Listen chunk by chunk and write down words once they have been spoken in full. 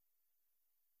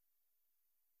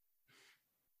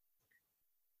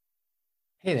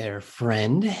Hey there,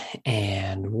 friend,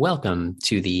 and welcome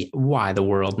to the Why the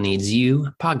World Needs You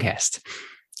podcast.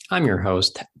 I'm your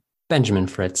host, Benjamin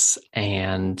Fritz,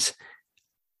 and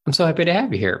I'm so happy to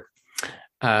have you here.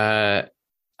 I've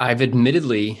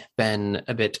admittedly been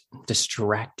a bit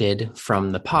distracted from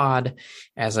the pod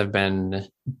as I've been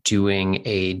doing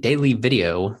a daily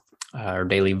video or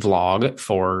daily vlog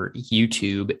for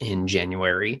YouTube in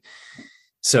January.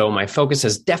 So my focus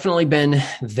has definitely been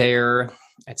there.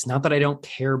 It's not that I don't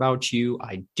care about you.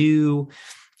 I do.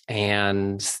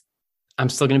 And I'm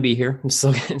still going to be here. I'm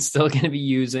still going to be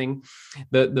using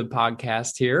the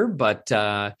podcast here. But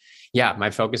yeah, my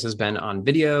focus has been on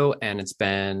video and it's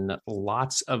been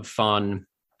lots of fun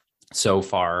so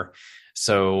far.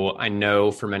 So I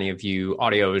know for many of you,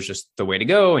 audio is just the way to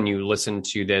go. And you listen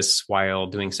to this while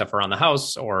doing stuff around the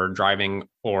house or driving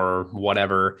or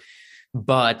whatever.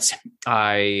 But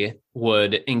I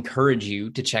would encourage you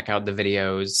to check out the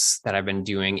videos that I've been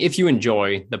doing if you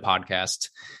enjoy the podcast,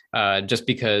 just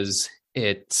because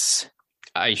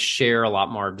I share a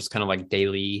lot more of just kind of like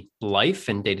daily life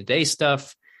and day-to-day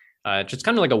stuff, just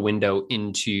kind of like a window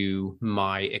into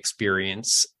my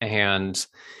experience. And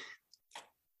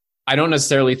I don't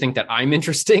necessarily think that I'm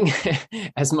interesting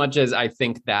as much as I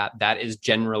think that that is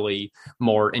generally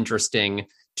more interesting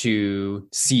to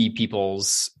see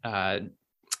people's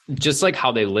just like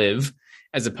how they live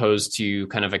as opposed to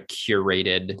kind of a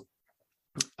curated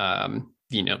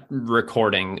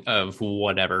recording of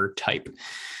whatever type.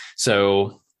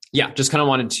 So yeah, just kind of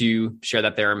wanted to share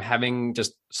that there. I'm having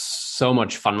just so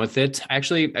much fun with it. I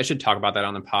should talk about that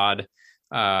on the pod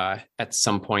at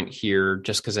some point here,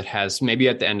 just because it has, maybe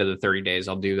at the end of the 30 days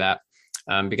I'll do that,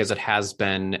 because it has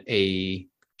been a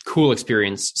cool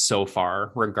experience so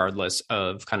far, regardless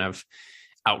of kind of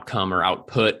outcome or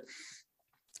output.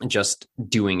 Just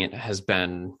doing it has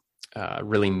been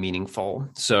really meaningful.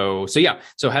 So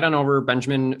head on over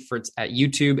Benjamin Fritz at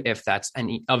YouTube if that's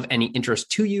of any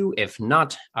interest to you. If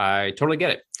not, I totally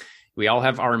get it. We all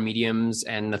have our mediums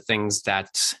and the things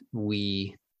that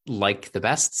we like the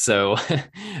best. So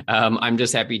I'm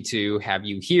just happy to have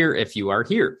you here if you are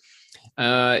here.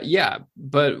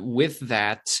 But with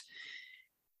that,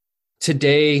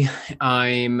 today,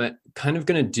 I'm kind of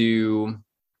going to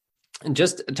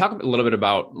just talk a little bit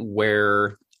about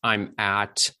where I'm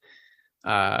at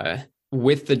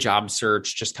with the job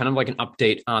search, just kind of like an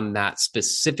update on that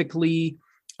specifically,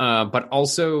 but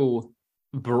also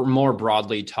more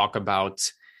broadly talk about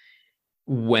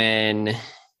when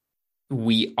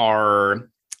we are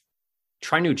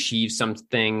trying to achieve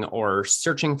something or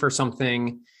searching for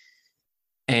something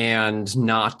and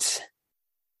not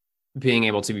being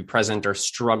able to be present or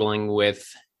struggling with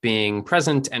being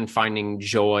present and finding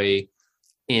joy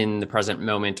in the present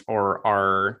moment or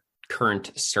our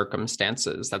current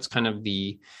circumstances. That's kind of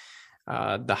the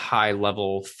high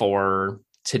level for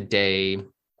today.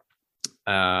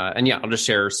 And yeah, I'll just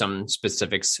share some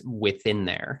specifics within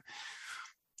there.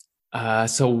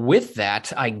 So with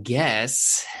that, I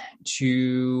guess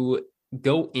to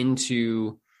go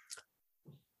into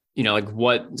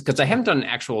because I haven't done an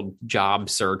actual job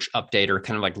search update or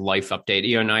kind of like life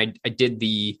update, and I did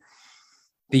the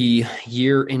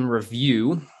year in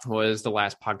review was the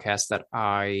last podcast that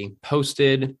I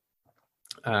posted.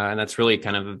 And that's really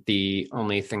kind of the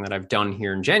only thing that I've done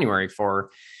here in January for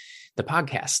the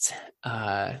podcast.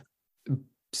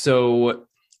 So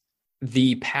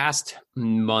the past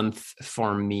month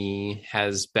for me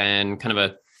has been kind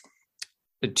of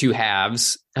two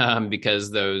halves,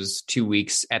 because those 2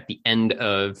 weeks at the end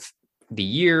of the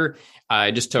year,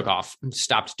 I just took off,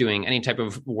 stopped doing any type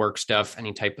of work stuff,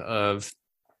 any type of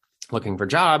looking for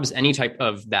jobs, any type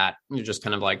of that, just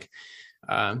kind of like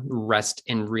rest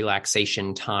and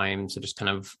relaxation time. So just kind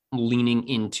of leaning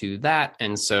into that.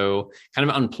 And so kind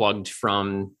of unplugged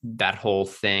from that whole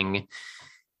thing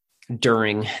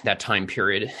during that time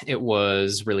period. It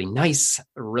was really nice,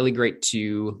 really great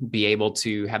to be able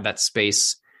to have that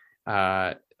space.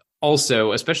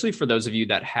 Also, especially for those of you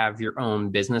that have your own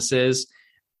businesses,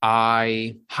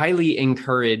 I highly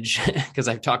encourage, because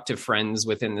I've talked to friends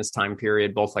within this time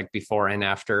period, both like before and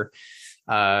after,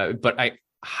 but I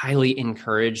highly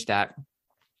encourage that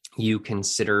you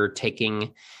consider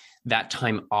taking that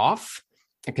time off.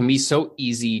 It can be so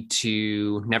easy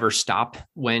to never stop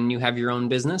when you have your own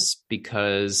business,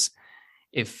 because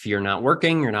if you're not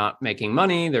working, you're not making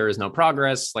money, there is no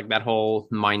progress, like that whole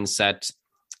mindset.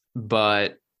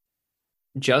 But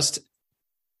just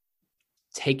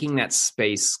taking that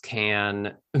space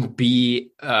can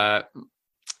be a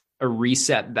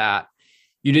reset that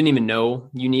you didn't even know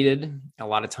you needed. A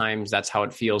lot of times that's how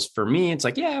it feels for me. It's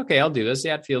like, yeah, okay, I'll do this.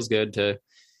 Yeah, it feels good to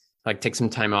like take some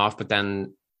time off, but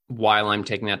then while I'm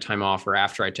taking that time off or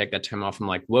after I take that time off, I'm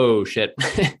like, whoa, shit.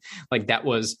 Like that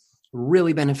was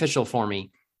really beneficial for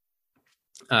me.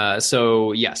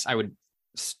 So yes, I would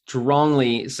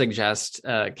strongly suggest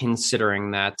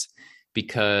considering that,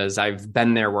 because I've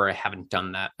been there where I haven't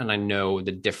done that. And I know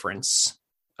the difference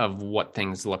of what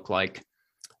things look like.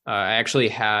 I actually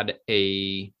had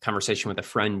a conversation with a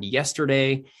friend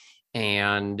yesterday,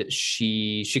 and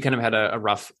she kind of had a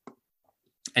rough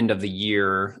end of the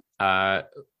year,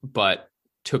 but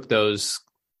took those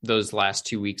last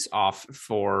 2 weeks off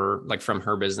for like from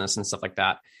her business and stuff like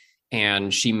that.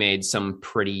 And she made some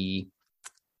pretty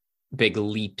big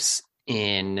leaps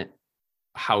in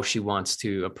how she wants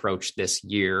to approach this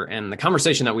year. And the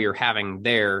conversation that we were having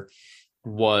there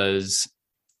was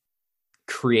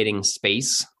creating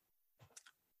space,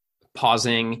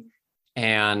 pausing,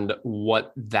 and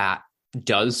what that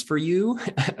does for you,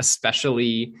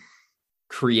 especially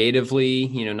creatively,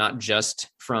 not just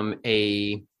from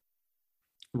a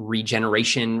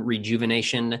rejuvenation,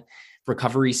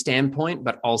 recovery standpoint,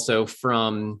 but also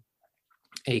from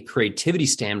a creativity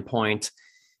standpoint.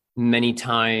 Many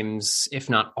times, if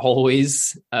not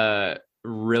always,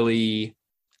 really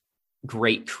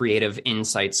great creative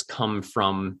insights come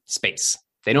from space.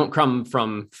 They don't come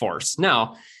from force.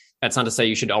 Now, that's not to say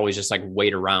you should always just like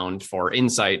wait around for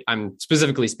insight. I'm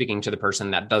specifically speaking to the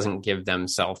person that doesn't give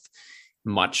themselves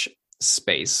much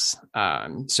space.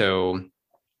 So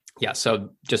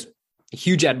just a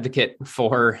huge advocate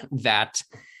for that.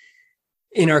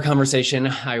 In our conversation,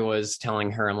 I was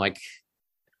telling her, I'm like,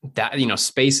 that,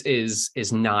 space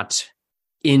is not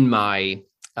in my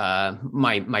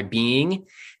my being.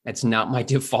 That's not my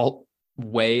default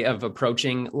way of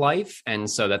approaching life. And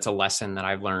so that's a lesson that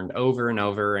I've learned over and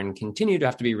over, and continue to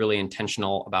have to be really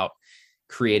intentional about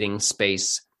creating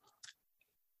space,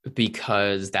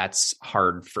 because that's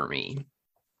hard for me.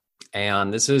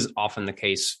 And this is often the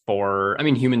case for,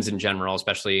 humans in general,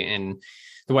 especially in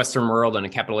the Western world and a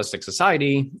capitalistic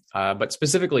society, but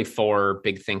specifically for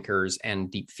big thinkers and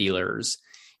deep feelers.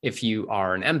 If you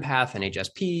are an empath, an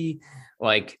HSP,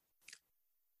 like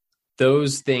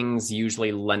those things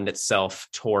usually lend itself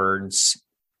towards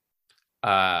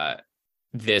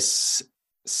this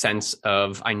sense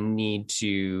of, I need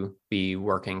to be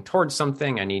working towards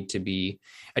something. I need to be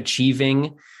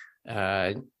achieving.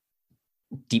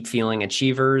 Deep feeling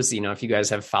achievers. If you guys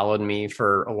have followed me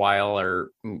for a while, or,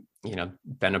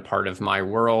 been a part of my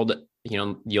world,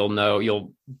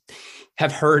 you'll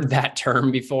have heard that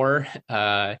term before,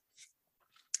 because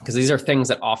these are things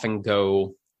that often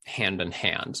go hand in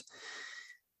hand.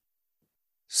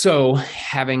 So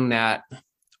having that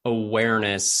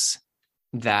awareness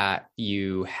that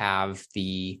you have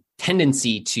the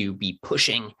tendency to be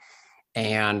pushing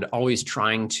and always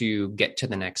trying to get to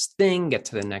the next thing, get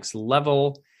to the next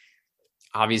level.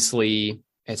 Obviously,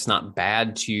 it's not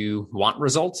bad to want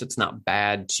results. It's not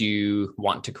bad to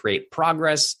want to create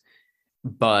progress.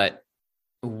 But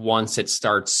once it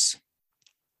starts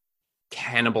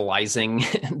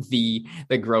cannibalizing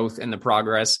the growth and the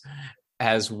progress,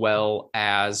 as well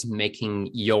as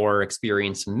making your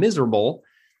experience miserable,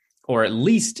 or at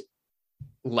least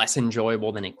less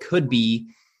enjoyable than it could be,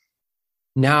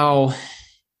 now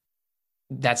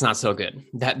that's not so good.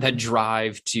 That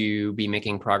drive to be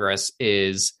making progress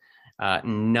is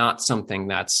not something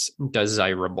that's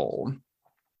desirable.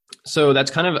 So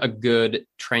that's kind of a good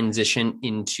transition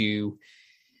into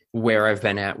where I've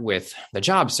been at with the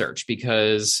job search,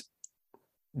 because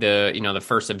the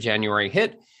 1st of January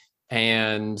hit,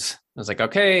 and I was like,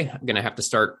 okay, I'm going to have to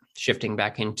start shifting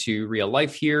back into real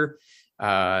life here.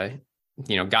 Got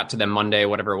to the Monday,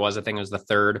 whatever it was, I think it was the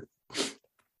 3rd.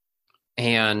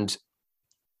 And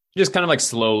just kind of like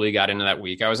slowly got into that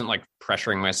week. I wasn't like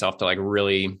pressuring myself to like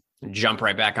really jump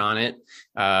right back on it.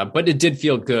 But it did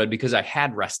feel good because I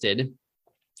had rested.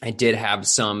 I did have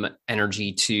some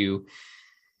energy to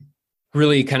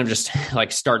really kind of just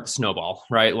like start the snowball,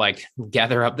 right? Like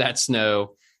gather up that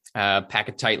snow, pack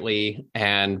it tightly,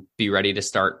 and be ready to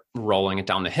start rolling it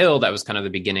down the hill. That was kind of the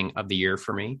beginning of the year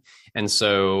for me. And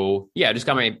so, I just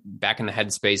got my back in the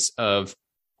headspace of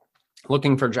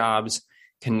looking for jobs,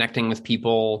 connecting with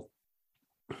people.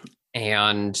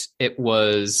 And it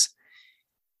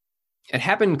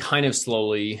happened kind of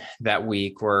slowly that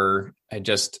week, where I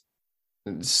just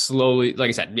slowly, like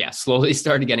I said, slowly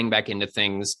started getting back into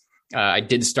things. I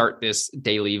did start this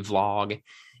daily vlog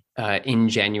in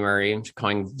January, I'm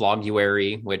calling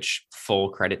Vloguary, which full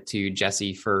credit to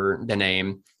Jessie for the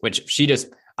name, which I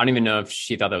don't even know if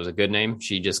she thought that was a good name.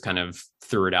 She just kind of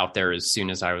threw it out there as soon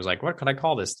as I was like, what could I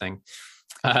call this thing?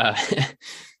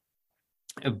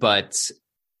 But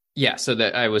yeah, so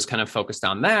that I was kind of focused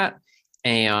on that.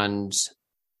 And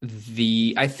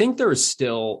I think there is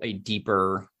still a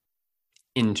deeper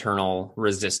internal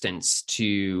resistance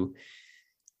to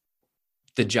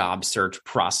the job search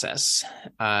process.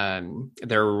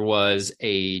 There was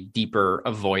a deeper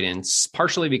avoidance,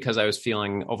 partially because I was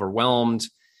feeling overwhelmed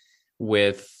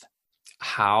with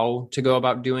how to go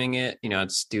about doing it.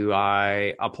 It's, do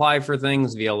I apply for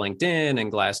things via LinkedIn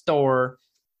and Glassdoor?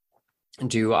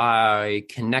 Do I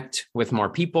connect with more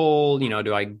people?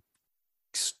 Do I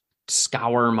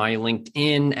scour my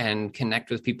LinkedIn and connect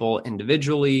with people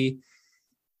individually?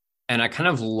 And I kind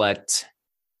of let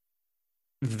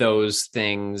those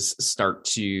things start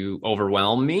to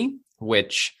overwhelm me,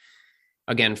 which,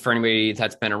 again, for anybody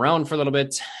that's been around for a little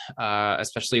bit,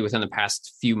 especially within the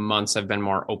past few months, I've been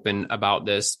more open about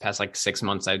this. Past like 6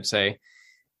 months, I'd say,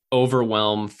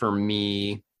 overwhelm for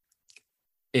me,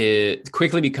 it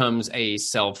quickly becomes a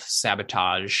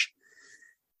self-sabotage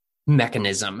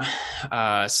mechanism.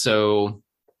 So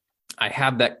I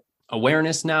have that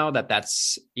awareness now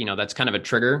that's kind of a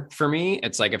trigger for me.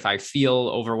 It's like, if I feel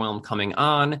overwhelmed coming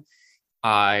on,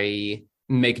 I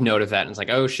make note of that. And it's like,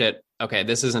 oh shit, okay,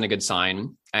 this isn't a good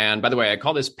sign. And by the way, I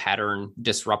call this pattern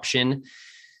disruption.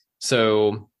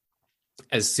 So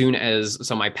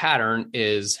my pattern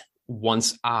is,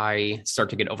 once I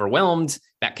start to get overwhelmed,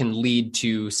 that can lead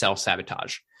to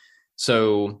self-sabotage.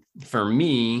 So for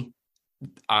me,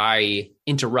 I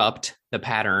interrupt the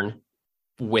pattern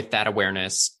with that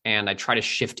awareness, and I try to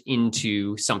shift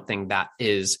into something that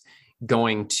is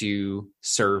going to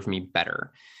serve me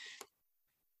better.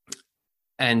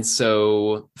 And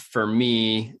so for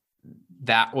me,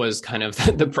 that was kind of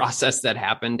the process that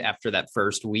happened after that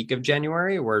first week of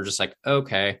January, where just like,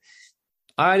 okay,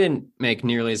 I didn't make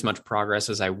nearly as much progress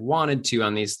as I wanted to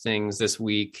on these things this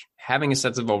week, having a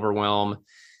sense of overwhelm,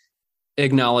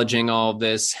 acknowledging all of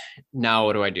this. Now,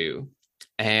 what do I do?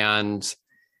 And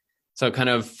so kind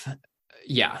of,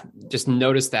 just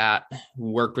notice that,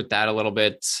 worked with that a little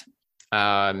bit,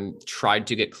 tried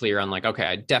to get clear on like, okay,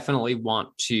 I definitely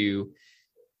want to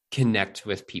connect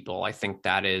with people. I think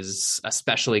that is,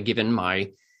 especially given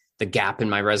the gap in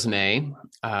my resume,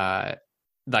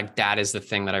 like that is the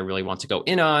thing that I really want to go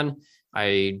in on.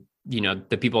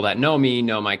 The people that know me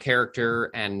know my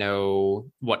character and know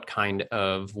what kind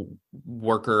of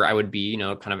worker I would be,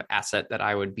 kind of asset that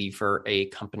I would be for a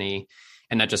company.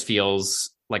 And that just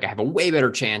feels like I have a way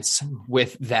better chance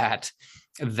with that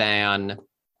than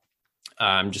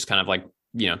just kind of like,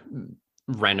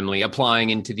 randomly applying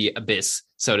into the abyss,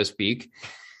 so to speak.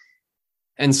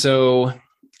 And so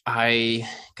I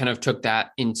kind of took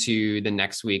that into the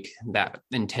next week, that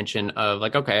intention of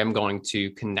like, okay, I'm going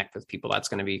to connect with people. That's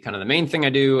going to be kind of the main thing I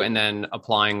do. And then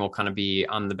applying will kind of be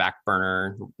on the back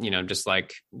burner, just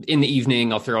like in the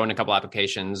evening, I'll throw in a couple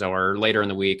applications, or later in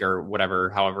the week, or whatever,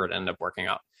 however it ended up working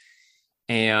out.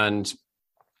 And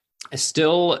I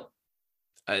still,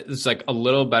 it's like a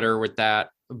little better with that,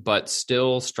 but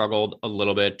still struggled a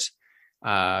little bit.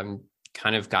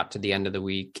 Kind of got to the end of the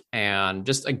week and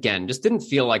just didn't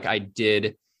feel like I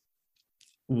did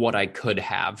what I could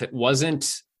have. I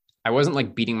wasn't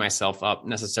like beating myself up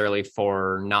necessarily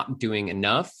for not doing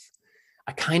enough.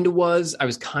 I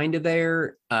was kind of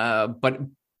there, but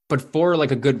for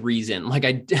like a good reason. Like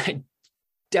I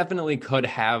definitely could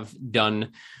have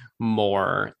done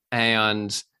more.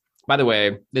 And by the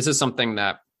way, this is something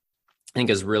that I think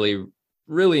is really,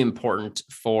 really important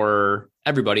for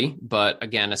everybody, but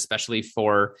again, especially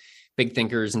for big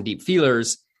thinkers and deep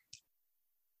feelers,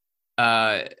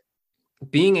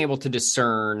 being able to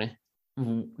discern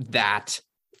that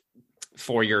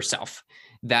for yourself,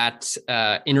 that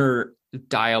inner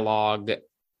dialogue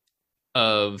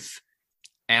of,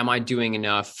 am I doing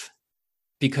enough?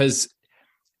 Because,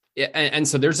 and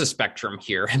so there's a spectrum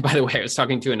here. And by the way, I was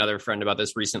talking to another friend about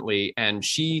this recently, and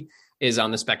she is on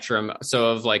the spectrum.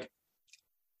 So of like,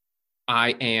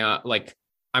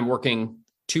 I'm working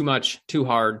too much, too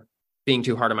hard, being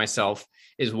too hard on myself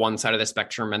is one side of the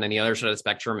spectrum. And then the other side of the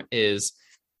spectrum is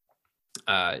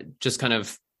just kind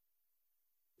of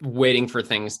waiting for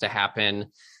things to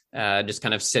happen, just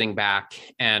kind of sitting back.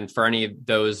 And for any of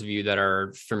those of you that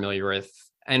are familiar with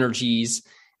energies,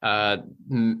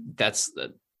 that's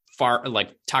far,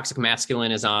 like toxic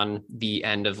masculine is on the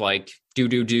end of like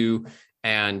do,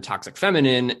 and toxic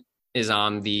feminine is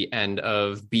on the end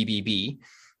of BBB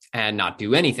and not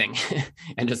do anything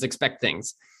and just expect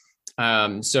things.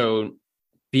 So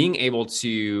being able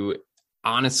to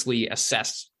honestly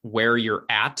assess where you're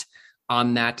at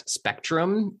on that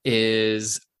spectrum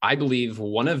is, I believe,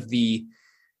 one of the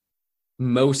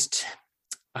most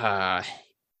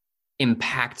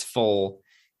impactful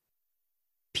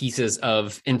pieces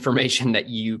of information that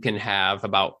you can have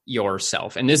about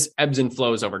yourself. And this ebbs and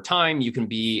flows over time. You can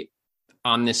be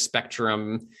on this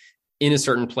spectrum in a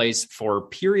certain place for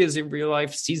periods of your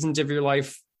life, seasons of your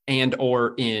life, and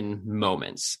or in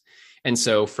moments. And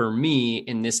so for me,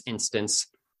 in this instance,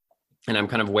 and I'm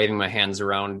kind of waving my hands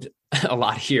around a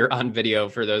lot here on video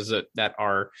for those that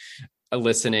are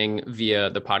listening via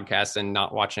the podcast and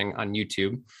not watching on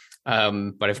YouTube.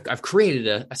 But I've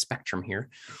created a spectrum here.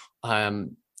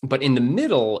 But in the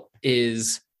middle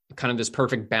is kind of this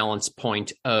perfect balance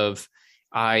point of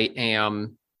I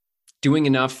am doing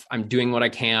enough, I'm doing what I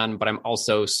can, but I'm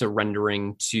also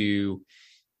surrendering to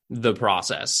the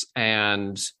process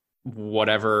and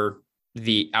whatever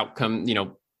the outcome,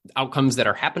 outcomes that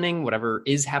are happening, whatever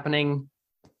is happening,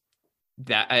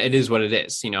 that it is what it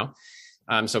is,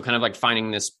 So kind of like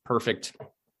finding this perfect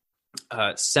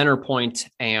center point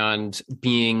and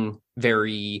being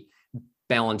very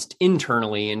balanced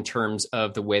internally in terms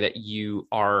of the way that you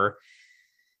are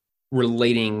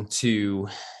relating to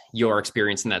your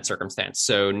experience in that circumstance.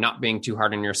 So not being too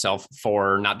hard on yourself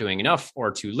for not doing enough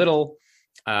or too little,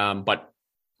 but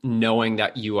knowing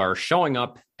that you are showing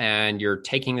up and you're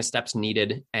taking the steps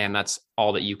needed, and that's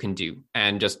all that you can do.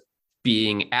 And just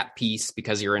being at peace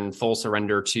because you're in full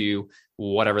surrender to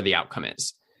whatever the outcome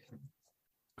is.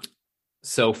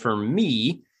 So for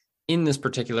me, in this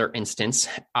particular instance,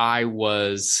 I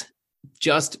was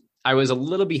a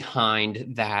little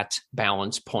behind that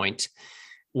balance point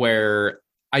where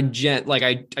I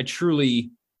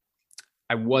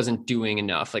wasn't doing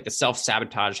enough. Like the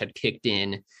self-sabotage had kicked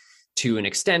in to an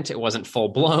extent. It wasn't full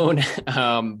blown,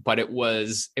 but it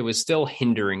was still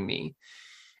hindering me.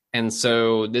 And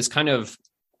so this kind of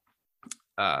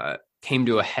came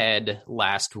to a head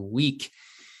last week.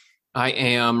 I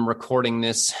am recording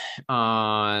this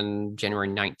on January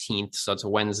 19th, so it's a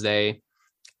Wednesday.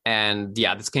 And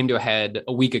yeah, this came to a head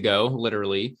a week ago,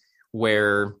 literally,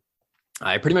 where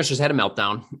I pretty much just had a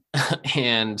meltdown.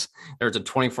 And there was a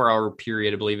 24-hour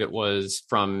period, I believe it was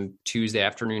from Tuesday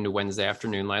afternoon to Wednesday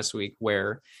afternoon last week,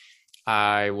 where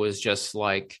I was just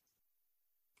like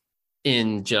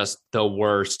in just the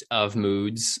worst of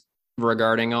moods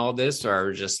regarding all this, or I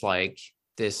was just like,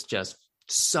 this just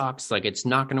sucks. Like, it's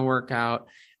not going to work out.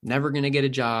 Never going to get a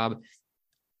job.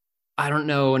 I don't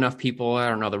know enough people. I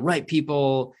don't know the right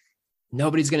people.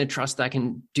 Nobody's going to trust that I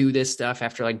can do this stuff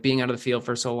after like being out of the field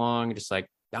for so long. Just like,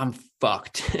 I'm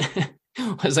fucked.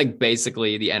 Was like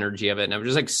basically the energy of it. And I was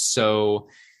just like, so,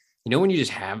 when you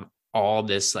just have all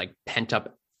this like pent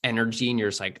up energy and you're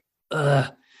just like,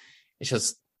 it's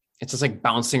just like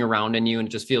bouncing around in you, and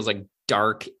it just feels like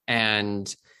dark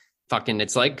and fucking,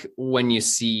 it's like when you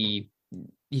see,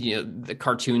 the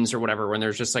cartoons or whatever, when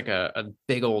there's just like a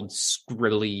big old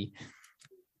scribbly,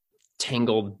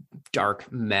 tangled,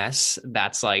 dark mess.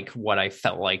 That's like what I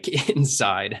felt like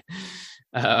inside.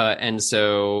 And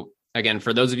so again,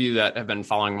 for those of you that have been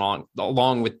following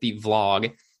along with the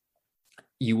vlog,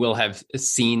 you will have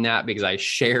seen that because I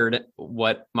shared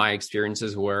what my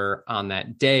experiences were on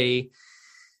that day.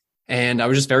 And I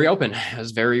was just very open. I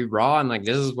was very raw. I'm like,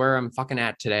 this is where I'm fucking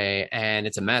at today. And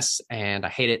it's a mess and I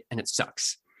hate it and it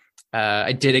sucks.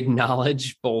 I did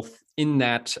acknowledge both in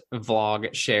that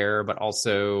vlog share, but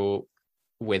also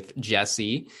with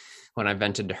Jessie when I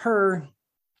vented to her.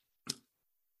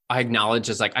 I acknowledge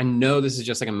just like, I know this is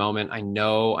just like a moment. I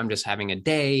know I'm just having a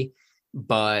day,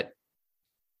 but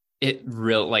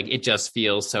it just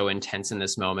feels so intense in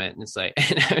this moment. And it's like,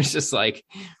 and I was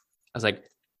like,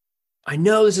 I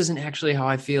know this isn't actually how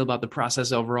I feel about the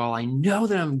process overall. I know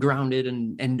that I'm grounded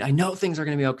and I know things are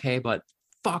going to be okay, but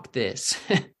fuck this.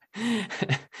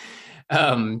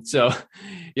 So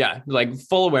yeah, like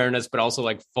full awareness, but also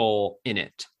like full in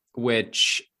it,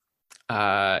 which,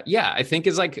 I think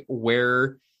is like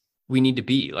where we need to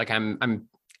be. Like, I'm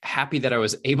happy that I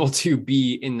was able to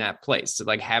be in that place, so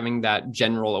like having that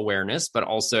general awareness, but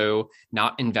also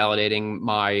not invalidating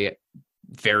my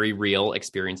very real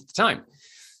experience at the time.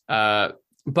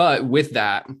 But with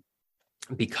that,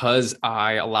 because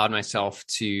I allowed myself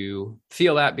to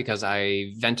feel that, because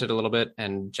I vented a little bit,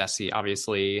 and Jessie,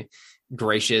 obviously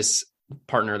gracious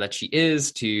partner that she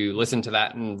is, to listen to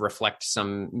that and reflect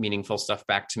some meaningful stuff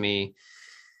back to me,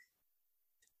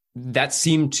 that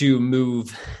seemed to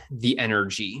move the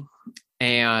energy.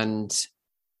 And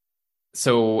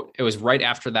so it was right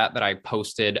after that I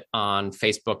posted on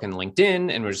Facebook and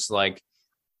LinkedIn, and was like,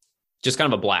 just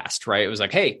kind of a blast, right? It was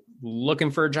like, hey,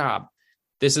 looking for a job.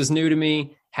 This is new to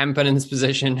me. Haven't been in this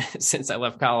position since I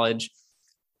left college.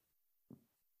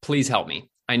 Please help me.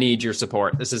 I need your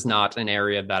support. This is not an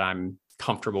area that I'm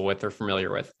comfortable with or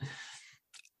familiar with.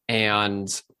 And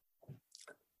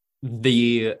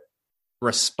the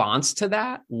response to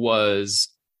that was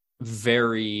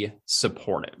very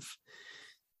supportive.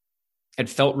 It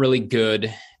felt really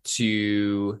good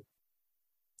to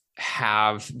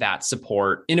have that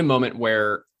support in a moment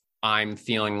where I'm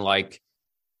feeling like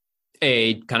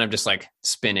A, kind of just like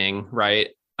spinning, right?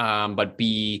 But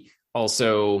B,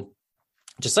 also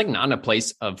just like not in a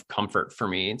place of comfort for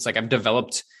me. It's like I've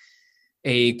developed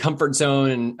a comfort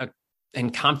zone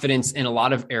and confidence in a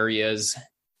lot of areas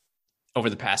over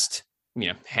the past,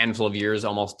 handful of years,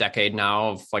 almost decade now,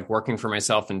 of like working for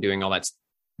myself and doing all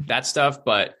that stuff.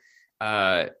 But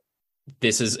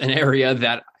this is an area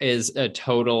that is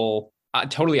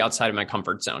totally outside of my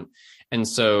comfort zone. And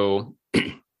so,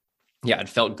 yeah, it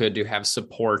felt good to have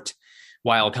support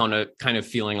while kind of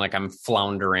feeling like I'm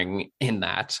floundering in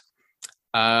that.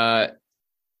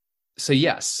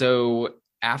 So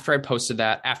after I posted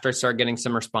that, after I started getting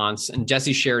some response and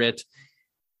Jessie shared it,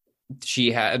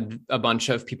 she had a bunch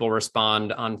of people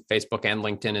respond on Facebook and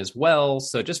LinkedIn as well.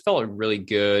 So it just felt really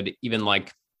good. Even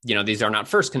like, these are not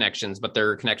first connections, but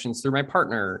they're connections through my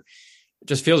partner. It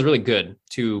just feels really good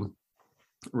to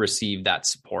receive that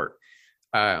support.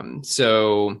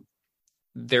 So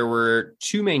there were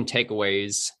two main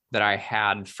takeaways that I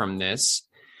had from this.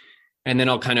 And then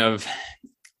I'll kind of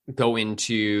go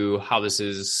into how this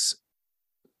is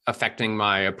affecting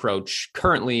my approach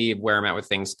currently, where I'm at with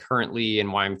things currently,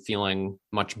 and why I'm feeling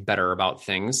much better about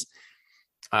things.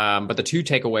 But the two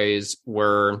takeaways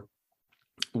were,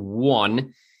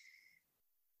 one,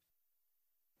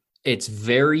 it's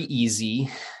very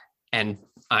easy, and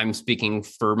I'm speaking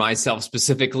for myself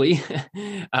specifically.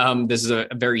 This is a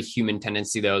very human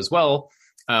tendency though as well.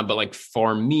 But like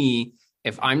for me,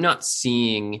 if I'm not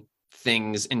seeing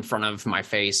things in front of my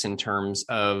face in terms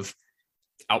of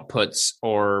outputs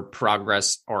or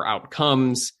progress or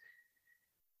outcomes,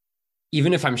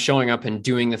 even if I'm showing up and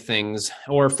doing the things,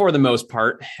 or for the most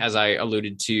part, as I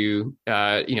alluded to,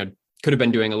 could have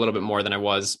been doing a little bit more than I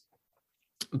was,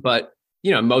 but,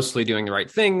 mostly doing the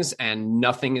right things and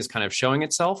nothing is kind of showing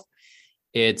itself.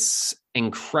 It's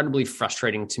incredibly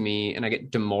frustrating to me. And I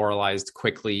get demoralized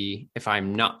quickly if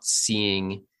I'm not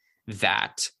seeing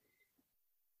that.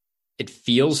 It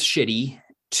feels shitty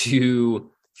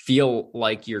to feel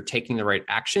like you're taking the right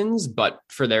actions, but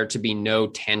for there to be no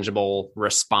tangible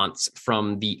response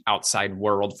from the outside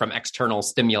world, from external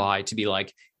stimuli to be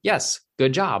like, yes,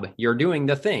 good job, you're doing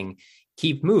the thing,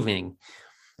 keep moving.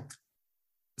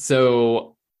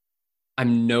 So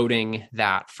I'm noting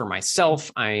that for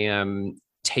myself. I am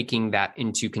taking that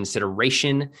into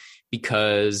consideration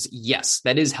because yes,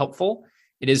 that is helpful.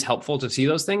 It is helpful to see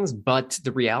those things, but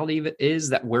the reality of it is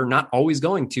that we're not always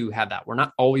going to have that. We're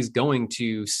not always going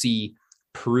to see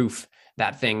proof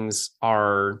that things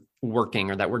are working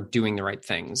or that we're doing the right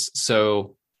things.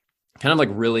 So kind of like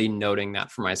really noting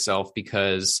that for myself,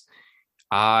 because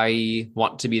I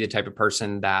want to be the type of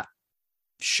person that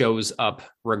shows up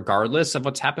regardless of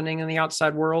what's happening in the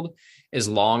outside world, as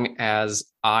long as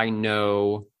I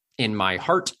know in my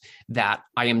heart that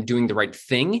I am doing the right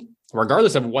thing,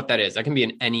 regardless of what that is. That can be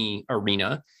in any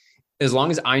arena. As long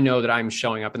as I know that I'm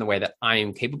showing up in the way that I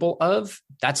am capable of,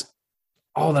 that's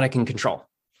all that I can control.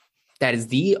 That is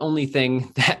the only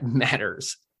thing that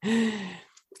matters.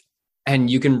 And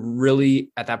you can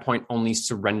really, at that point, only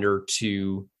surrender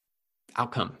to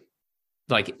outcome,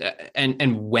 like,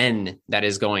 and when that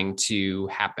is going to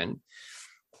happen.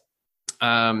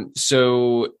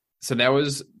 So that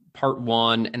was part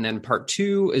one. And then part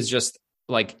two is just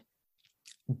like,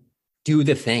 do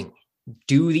the thing,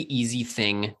 do the easy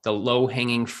thing, the low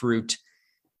hanging fruit,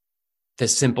 the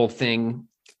simple thing.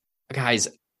 Guys,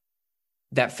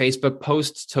 that Facebook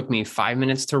post took me 5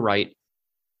 minutes to write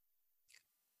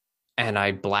and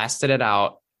I blasted it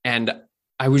out and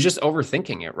I was just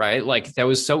overthinking it, right? Like that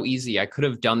was so easy. I could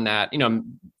have done that,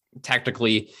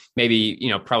 tactically,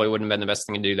 maybe, probably wouldn't have been the best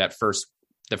thing to do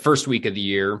the first week of the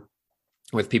year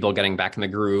with people getting back in the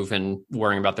groove and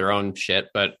worrying about their own shit.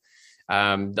 But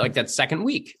like that second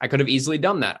week, I could have easily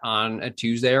done that on a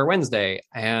Tuesday or Wednesday.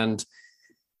 And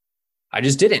I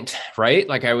just didn't, right?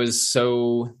 Like I was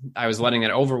letting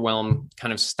that overwhelm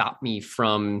kind of stop me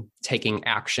from taking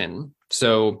action.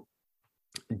 So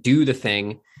do the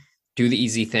thing, do the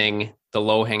easy thing, the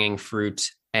low hanging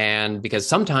fruit. And because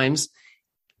sometimes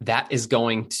that is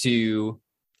going to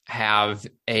have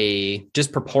a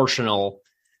disproportional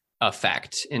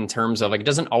effect in terms of like, it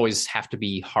doesn't always have to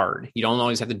be hard. You don't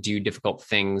always have to do difficult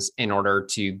things in order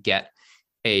to get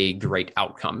a great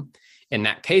outcome. In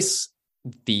that case,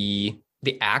 the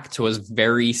act was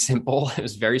very simple. It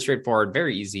was very straightforward,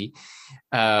 very easy,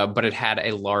 but it had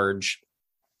a large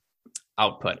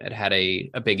output. It had a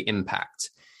big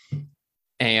impact.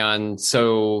 And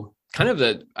so kind of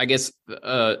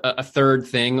a third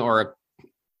thing or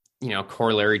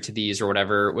corollary to these or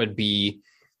whatever would be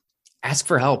ask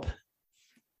for help,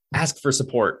 ask for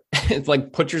support. It's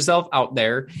like put yourself out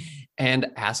there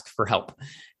and ask for help.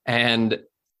 And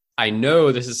I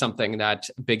know this is something that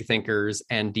big thinkers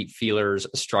and deep feelers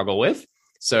struggle with.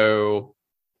 So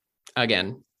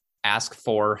again, ask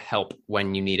for help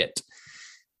when you need it.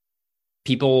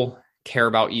 People care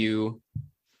about you.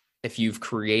 If you've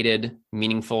created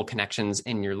meaningful connections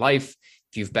in your life,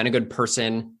 if you've been a good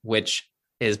person, which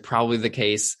is probably the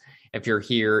case, if you're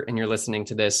here and you're listening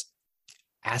to this,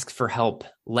 ask for help.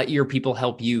 Let your people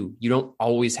help you. You don't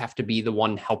always have to be the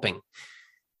one helping.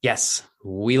 Yes,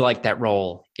 we like that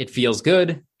role. It feels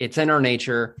good. It's in our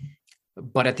nature.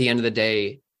 But at the end of the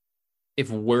day,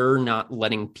 if we're not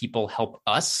letting people help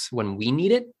us when we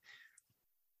need it,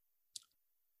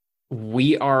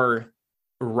 we are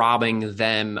robbing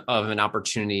them of an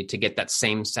opportunity to get that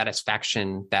same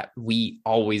satisfaction that we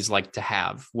always like to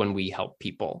have when we help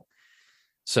people.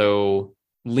 So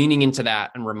leaning into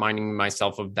that and reminding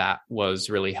myself of that was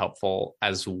really helpful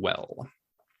as well.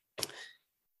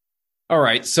 All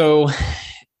right. So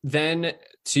then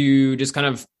to just kind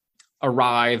of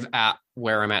arrive at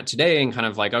where I'm at today and kind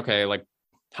of like, okay, like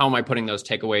how am I putting those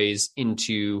takeaways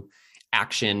into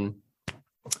action?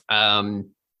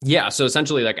 So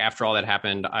essentially like after all that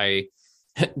happened, I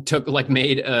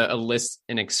made a list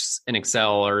in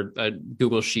Excel or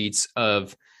Google Sheets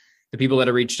of the people that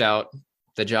I reached out,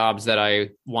 the jobs that I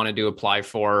wanted to apply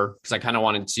for, because I kind of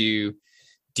wanted to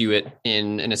do it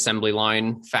in an assembly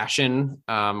line fashion,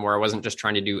 where I wasn't just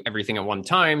trying to do everything at one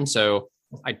time. So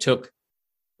I took,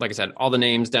 like I said, all the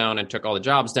names down, I took all the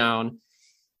jobs down,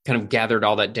 kind of gathered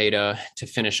all that data to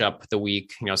finish up the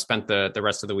week, spent the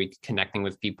rest of the week connecting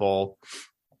with people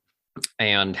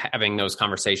and having those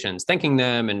conversations, thanking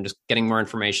them and just getting more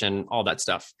information, all that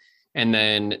stuff. And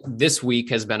then this week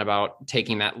has been about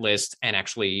taking that list and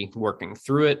actually working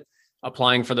through it,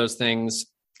 applying for those things,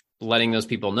 letting those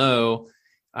people know,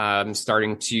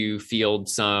 starting to field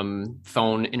some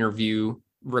phone interview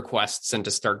requests and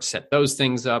to start to set those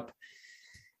things up.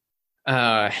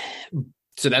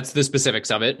 So that's the specifics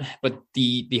of it, but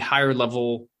the higher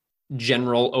level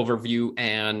general overview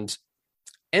and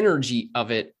energy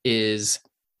of it is,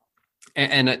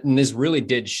 and this really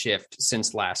did shift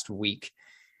since last week.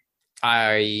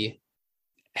 I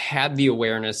had the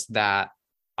awareness that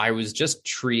I was just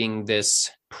treating this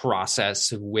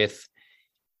process I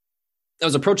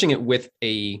was approaching it with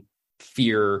a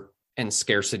fear and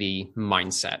scarcity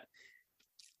mindset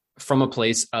from a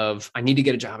place of, I need to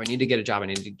get a job. I need to get a job. I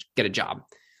need to get a job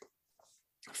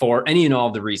for any and all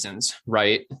of the reasons,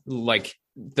 right? Like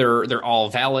they're all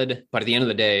valid, but at the end of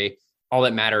the day, all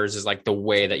that matters is like the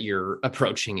way that you're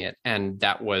approaching it. And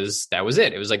that was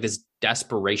it. It was like this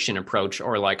desperation approach,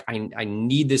 or like, I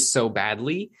need this so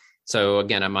badly. So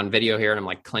again, I'm on video here and I'm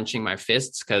like clenching my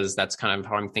fists because that's kind of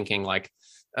how I'm thinking, like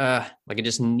I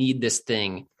just need this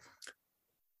thing.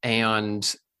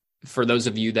 And for those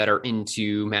of you that are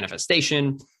into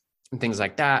manifestation and things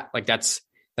like that, like that's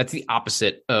the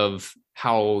opposite of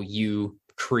how you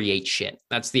create shit.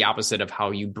 That's the opposite of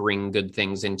how you bring good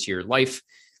things into your life.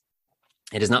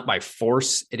 It is not by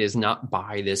force. It is not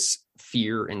by this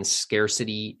fear and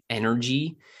scarcity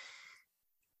energy.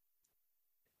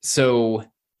 So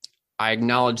I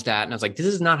acknowledged that, and I was like, this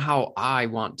is not how I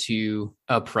want to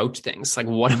approach things. Like,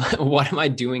 what am I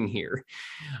doing here?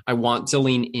 I want to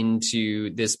lean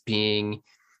into this being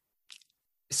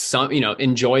some,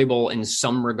 enjoyable in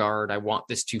some regard. I want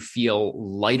this to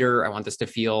feel lighter. I want this to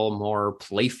feel more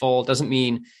playful. It doesn't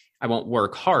mean I won't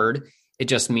work hard. It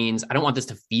just means I don't want this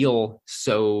to feel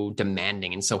so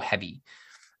demanding and so heavy.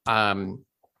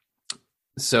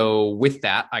 So with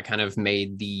that, I kind of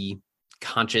made the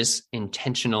conscious,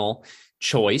 intentional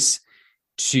choice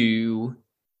to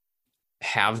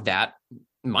have that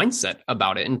mindset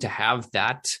about it and to have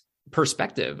that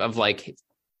perspective of like,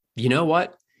 you know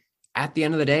what? At the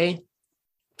end of the day,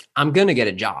 I'm going to get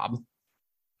a job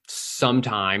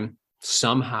sometime,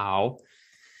 somehow.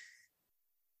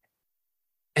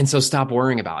 And so stop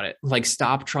worrying about it. Like,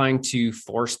 stop trying to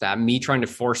force that. Me trying to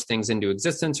force things into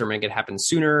existence or make it happen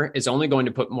sooner is only going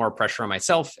to put more pressure on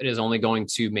myself. It is only going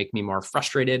to make me more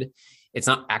frustrated. It's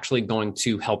not actually going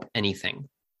to help anything.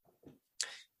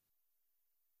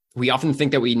 We often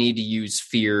think that we need to use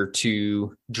fear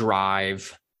to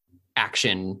drive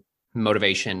action,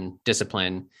 motivation,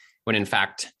 discipline, when in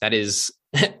fact, that is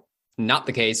not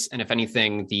the case. And if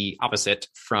anything, the opposite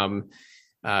from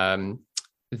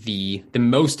the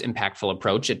most impactful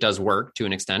approach. It does work to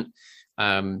an extent,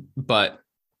 but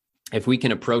if we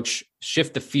can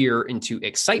shift the fear into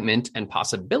excitement and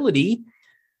possibility,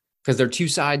 because they're two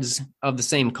sides of the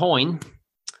same coin,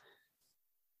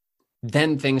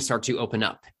 then things start to open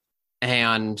up.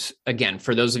 And again,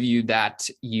 for those of you that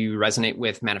you resonate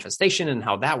with manifestation and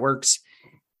how that works,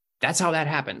 that's how that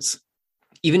happens.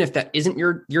 Even if that isn't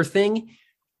your thing,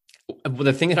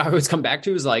 the thing that I always come back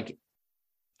to is like,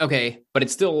 okay, but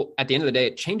it's still, at the end of the day,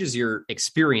 it changes your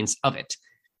experience of it.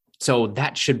 So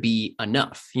that should be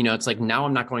enough. It's like, now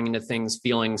I'm not going into things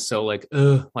feeling so like,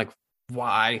 like,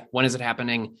 why? When is it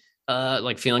happening?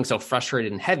 Like feeling so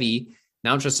frustrated and heavy.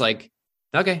 Now it's just like,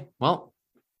 okay, well,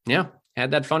 yeah,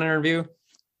 had that fun interview,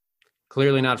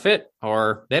 clearly not fit,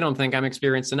 or they don't think I'm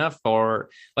experienced enough, or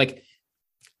like,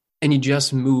 and you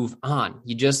just move on.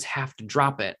 You just have to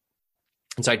drop it.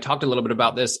 And so I talked a little bit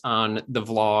about this on the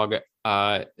vlog.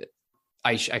 I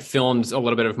filmed a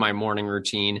little bit of my morning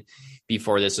routine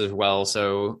before this as well.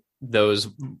 So those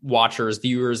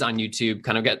viewers on YouTube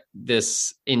kind of get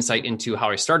this insight into how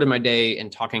I started my day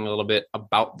and talking a little bit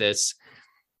about this.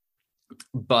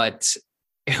 But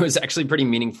it was actually pretty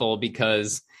meaningful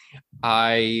because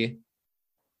I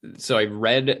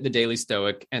read the Daily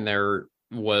Stoic, and there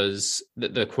was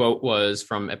the quote was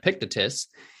from Epictetus,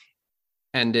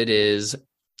 and it is,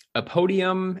 "A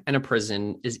podium and a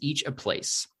prison is each a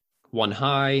place, one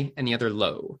high and the other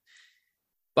low.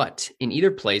 But in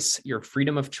either place, your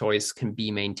freedom of choice can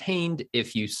be maintained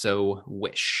if you so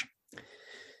wish."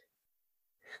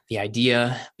 The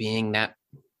idea being that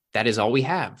is all we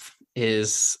have,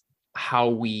 is how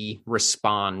we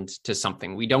respond to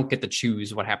something. We don't get to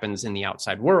choose what happens in the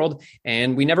outside world,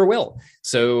 and we never will.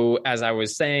 So as I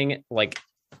was saying, like,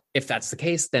 if that's the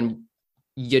case, then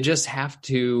you just have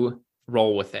to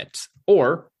roll with it,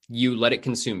 or you let it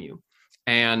consume you.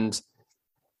 And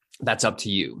that's up to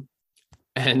you.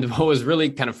 And what was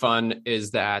really kind of fun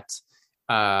is that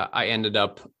I ended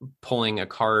up pulling a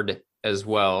card as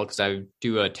well, because I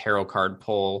do a tarot card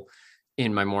pull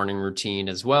in my morning routine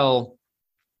as well.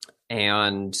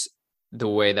 And the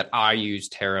way that I use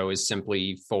tarot is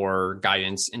simply for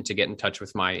guidance and to get in touch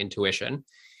with my intuition.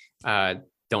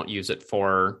 Don't use it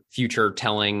for future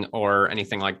telling or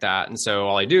anything like that. And so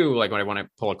all I do, like when I want to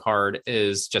pull a card,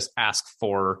 is just ask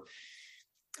for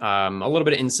a little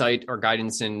bit of insight or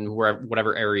guidance in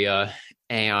whatever area.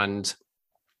 And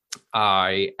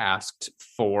I asked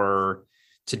for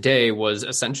today was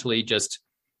essentially just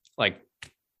like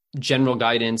general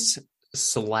guidance /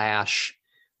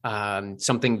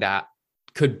 something that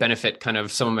could benefit kind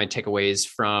of some of my takeaways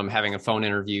from having a phone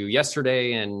interview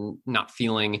yesterday and not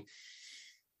feeling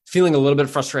a little bit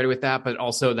frustrated with that, but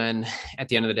also then at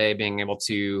the end of the day, being able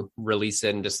to release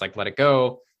it and just like let it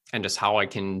go, and just how I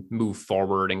can move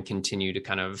forward and continue to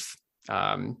kind of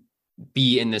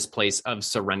be in this place of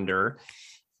surrender.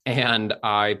 And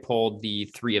I pulled the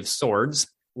Three of Swords,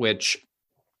 which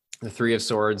the Three of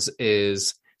Swords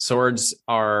is, swords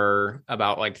are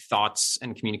about like thoughts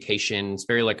and communication. It's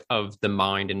very like of the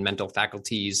mind and mental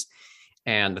faculties.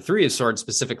 And the Three of Swords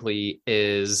specifically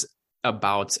is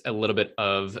about a little bit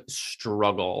of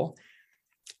struggle.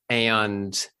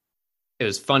 And it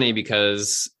was funny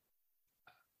because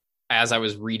as I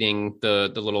was reading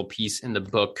the little piece in the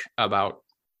book about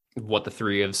what the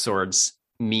Three of Swords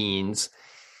means,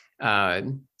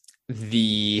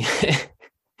 the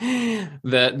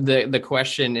the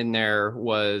question in there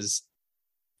was,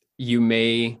 you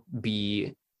may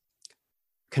be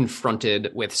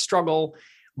confronted with struggle,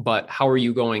 but how are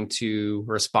you going to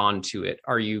respond to it?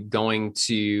 Are you going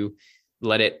to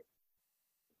let it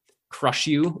crush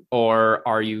you, or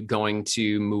are you going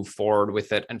to move forward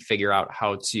with it and figure out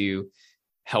how to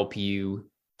help you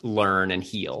learn and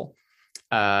heal?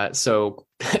 So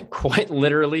quite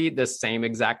literally the same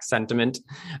exact sentiment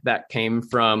that came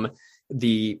from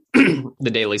the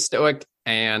Daily Stoic,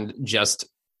 and just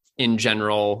in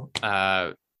general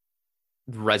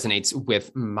resonates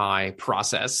with my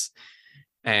process.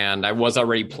 And I was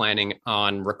already planning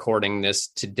on recording this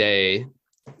today.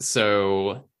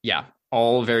 So yeah,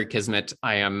 all very kismet.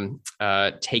 I am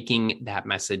taking that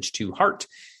message to heart.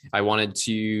 I wanted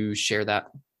to share that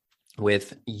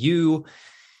with you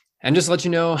and just let you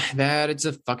know that it's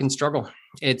a fucking struggle.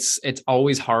 It's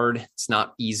always hard. It's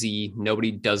not easy.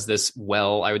 Nobody does this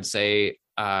well, I would say.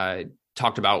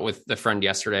 Talked about with the friend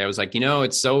yesterday. I was like,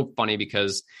 it's so funny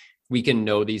because we can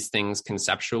know these things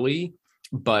conceptually,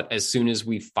 but as soon as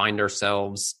we find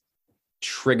ourselves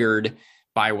triggered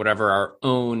by whatever our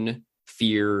own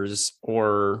fears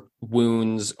or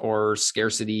wounds or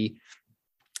scarcity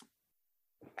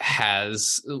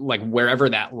has, like wherever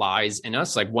that lies in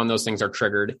us, like when those things are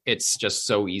triggered, it's just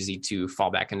so easy to fall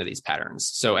back into these patterns.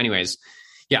 So anyways,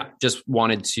 yeah, just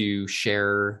wanted to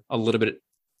share a little bit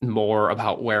more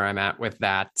about where I'm at with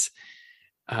that.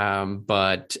 And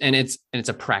it's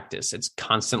a practice. It's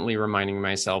constantly reminding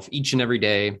myself each and every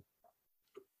day,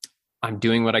 I'm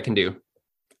doing what I can do.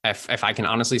 If I can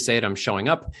honestly say it, I'm showing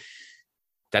up.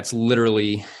 That's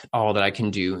literally all that I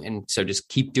can do. And so just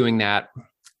keep doing that.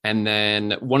 And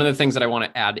then one of the things that I want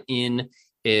to add in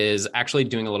is actually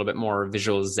doing a little bit more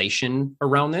visualization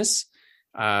around this.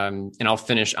 And I'll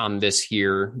finish on this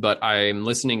here, but I'm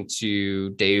listening to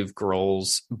Dave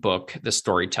Grohl's book, The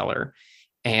Storyteller.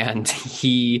 And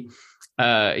he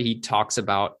talks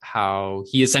about how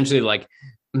he essentially like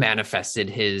manifested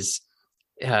his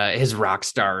rock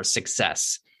star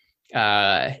success.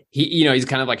 He's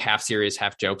kind of like half serious,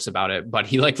 half jokes about it, but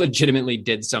he like legitimately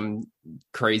did some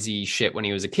crazy shit when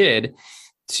he was a kid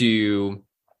to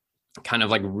kind of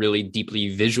like really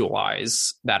deeply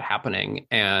visualize that happening.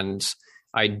 And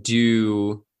I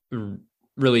do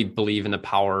really believe in the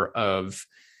power of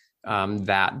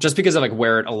that, just because of like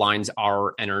where it aligns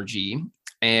our energy.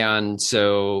 And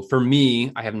so for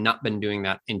me, I have not been doing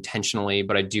that intentionally,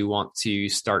 but I do want to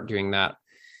start doing that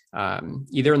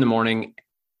either in the morning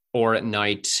or at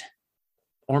night,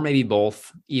 or maybe both,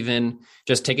 even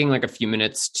just taking like a few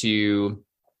minutes to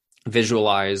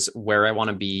visualize where I want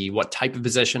to be, what type of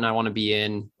position I want to be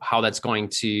in, how that's going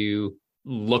to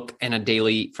look in a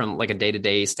daily, from like a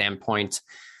day-to-day standpoint.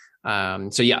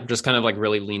 So yeah, just kind of like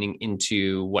really leaning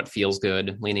into what feels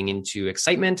good, leaning into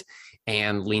excitement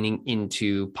and leaning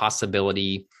into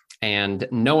possibility, and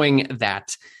knowing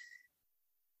that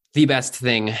the best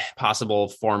thing possible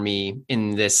for me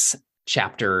in this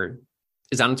chapter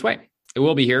is on its way. It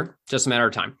will be here, just a matter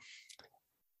of time.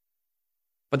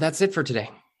 But that's it for today.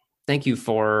 Thank you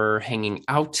for hanging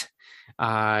out.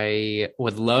 I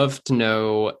would love to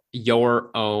know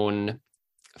your own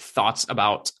thoughts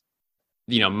about,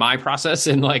 my process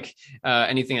and like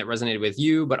anything that resonated with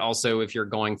you, but also if you're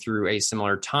going through a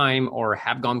similar time or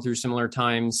have gone through similar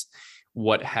times,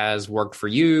 what has worked for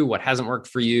you, what hasn't worked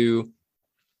for you,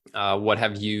 what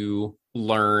have you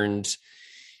learned?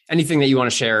 Anything that you want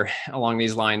to share along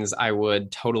these lines, I would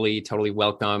totally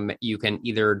welcome. You can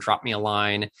either drop me a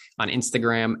line on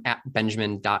Instagram at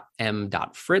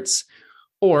benjamin.m.fritz,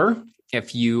 or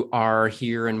if you are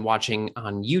here and watching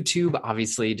on YouTube,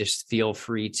 obviously just feel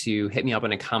free to hit me up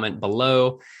in a comment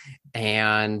below.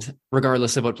 And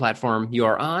regardless of what platform you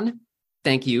are on,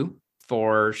 thank you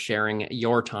for sharing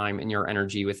your time and your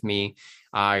energy with me.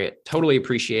 I totally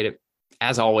appreciate it,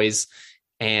 as always.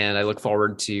 And I look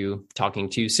forward to talking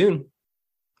to you soon.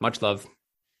 Much love,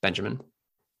 Benjamin.